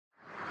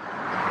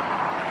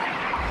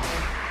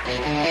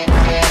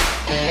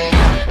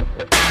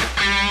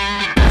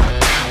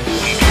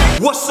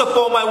What's up,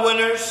 all my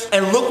winners?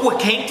 And look what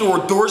came through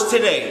our doors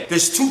today.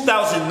 This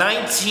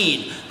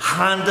 2019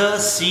 Honda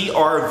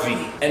CR-V.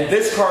 And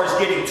this car is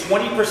getting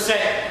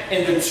 20%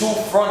 in the two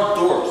front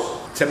doors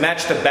to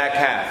match the back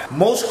half.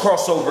 Most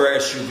crossover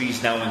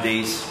SUVs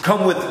nowadays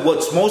come with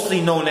what's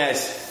mostly known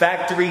as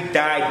factory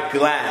dyed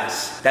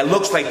glass that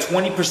looks like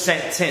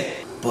 20% tint,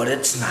 but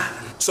it's not.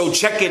 So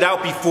check it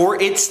out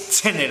before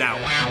it's tinted out.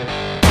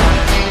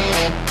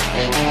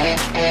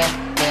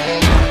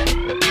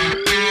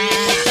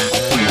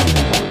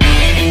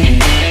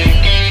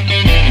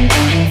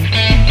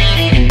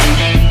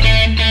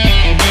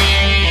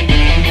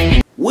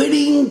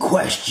 Winning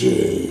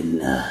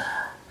question.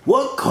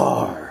 What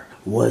car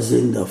was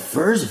in the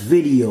first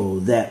video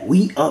that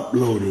we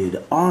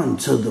uploaded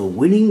onto the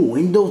Winning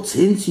Window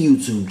Tints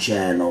YouTube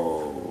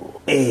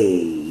channel?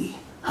 A.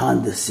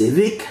 Honda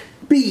Civic.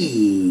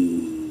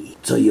 B.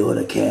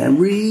 Toyota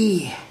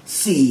Camry.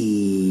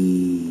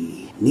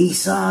 C.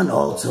 Nissan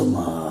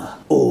Altima.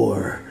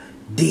 Or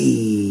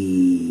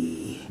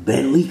D.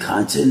 Bentley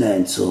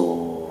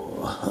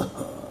Continental.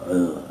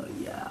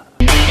 Yeah.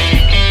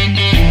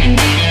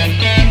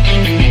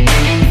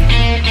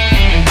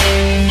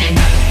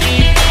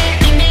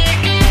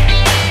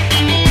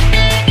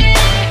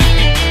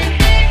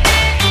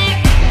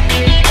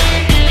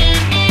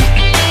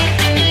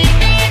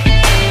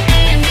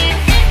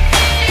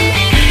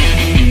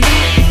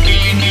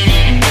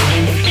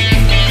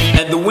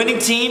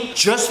 Team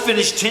just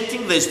finished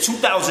tinting this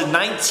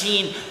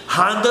 2019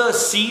 Honda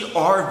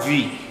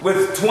CR-V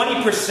with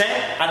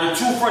 20% on the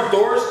two front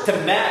doors to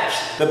match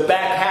the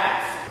back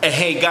half. And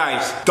hey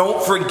guys,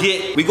 don't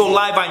forget, we go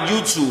live on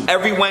YouTube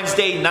every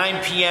Wednesday,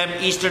 9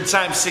 p.m. Eastern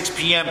Time, 6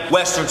 p.m.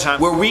 Western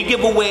Time, where we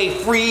give away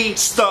free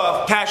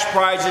stuff, cash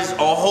prizes,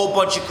 a whole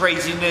bunch of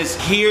craziness.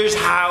 Here's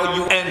how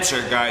you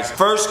enter, guys.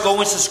 First, go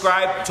and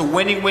subscribe to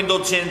Winning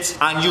Window Tints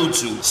on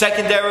YouTube.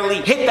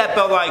 Secondarily, hit that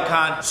bell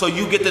icon so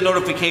you get the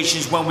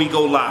notifications when we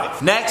go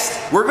live.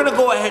 Next, we're gonna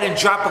go ahead and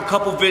drop a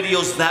couple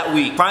videos that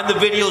week. Find the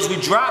videos we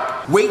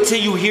drop, wait till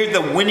you hear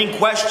the winning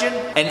question,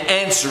 and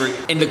answer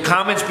it in the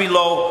comments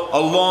below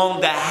along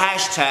the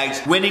hashtags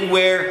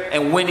winningwear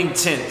and winning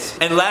tint.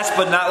 And last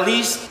but not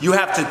least, you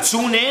have to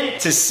tune in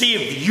to see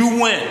if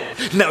you win.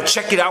 Now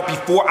check it out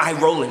before I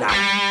roll it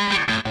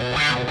out.